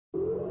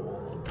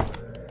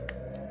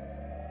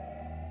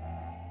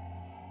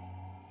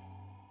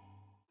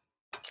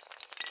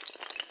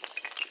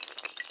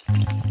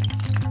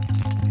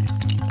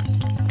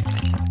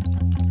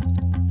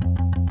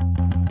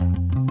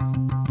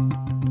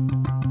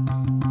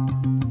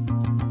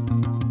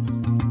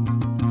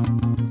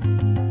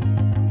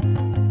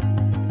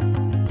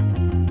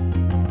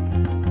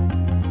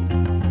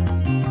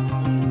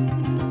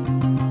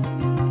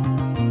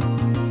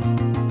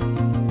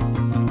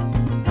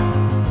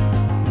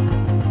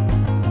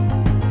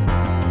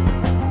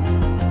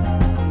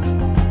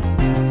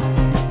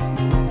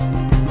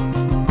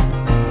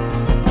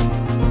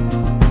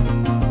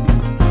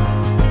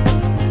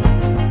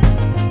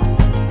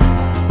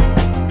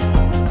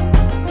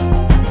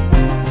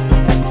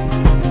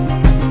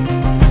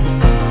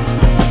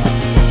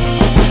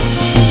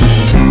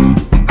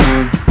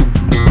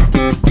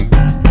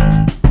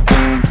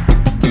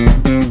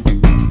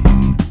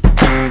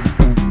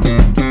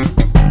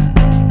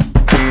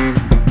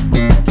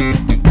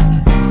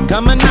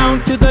Coming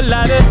on to the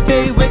light of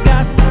day, we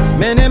got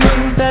many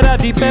moons that are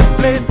deep at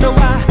play. So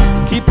I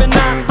keep an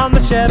eye on the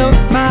shadow,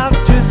 smile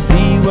to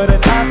see what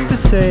it has to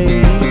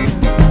say.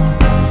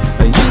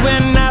 You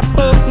and I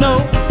both know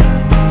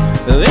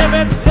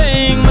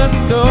everything must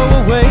go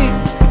away.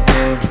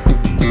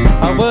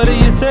 What do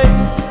you say?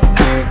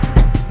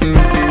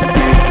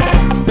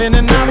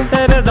 Spinning out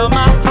letters on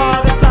my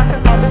heart, it's like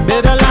a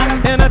bitter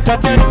light and a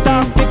touch of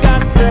dark. You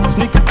got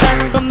sneak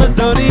attack from the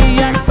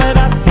zodiac, but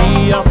I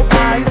see your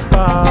eyes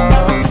spark.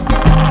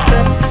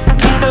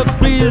 Keep the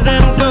breeze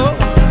and go,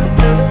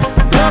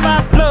 blow by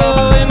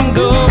blow and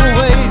go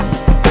away.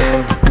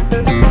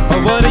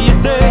 What do you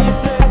say?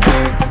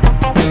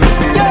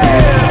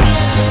 Yeah!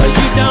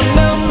 You don't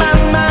know my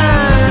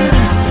mind,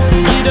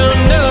 you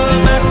don't know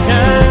my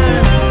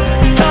kind.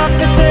 Dark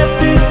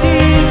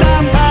necessities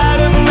are part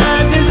of my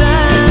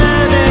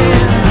design, and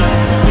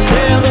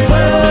tell the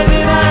world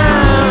that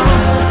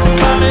I'm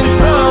falling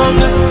from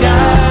the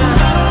sky.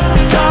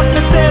 Dark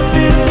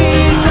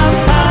necessities are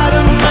part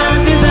of my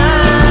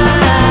design.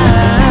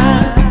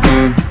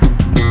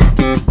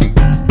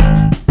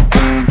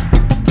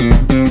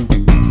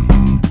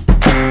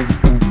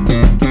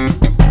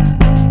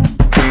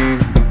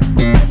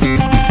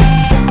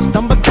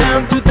 Stumble down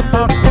to the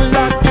parking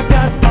lot, you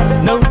got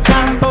no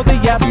time for the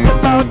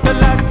afterthought. The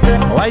light,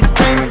 ice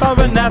cream for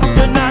an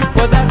astronaut,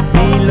 well that's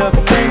me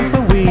looking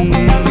for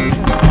weed.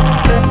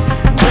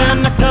 Turn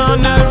the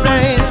corner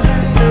and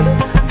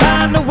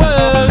find the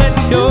world at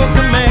your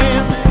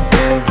command.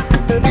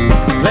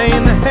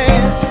 Playing the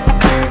hand.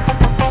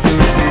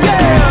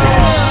 Yeah!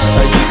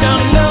 You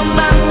don't know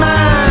my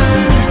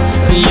mind,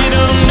 you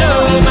don't know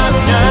my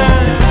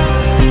kind.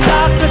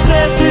 Dark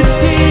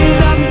necessities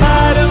are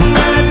part of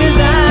my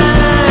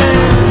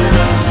design.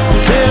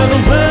 Tell the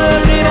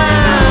world that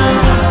I'm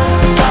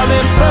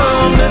falling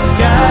from the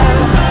sky.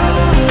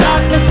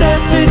 Dark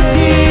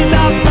necessities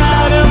are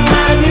part of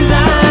my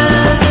design.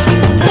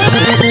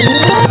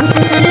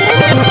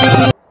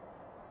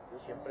 Tú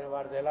siempre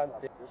vas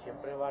delante, tú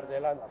siempre vas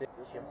delante,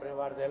 tú siempre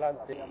vas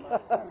delante.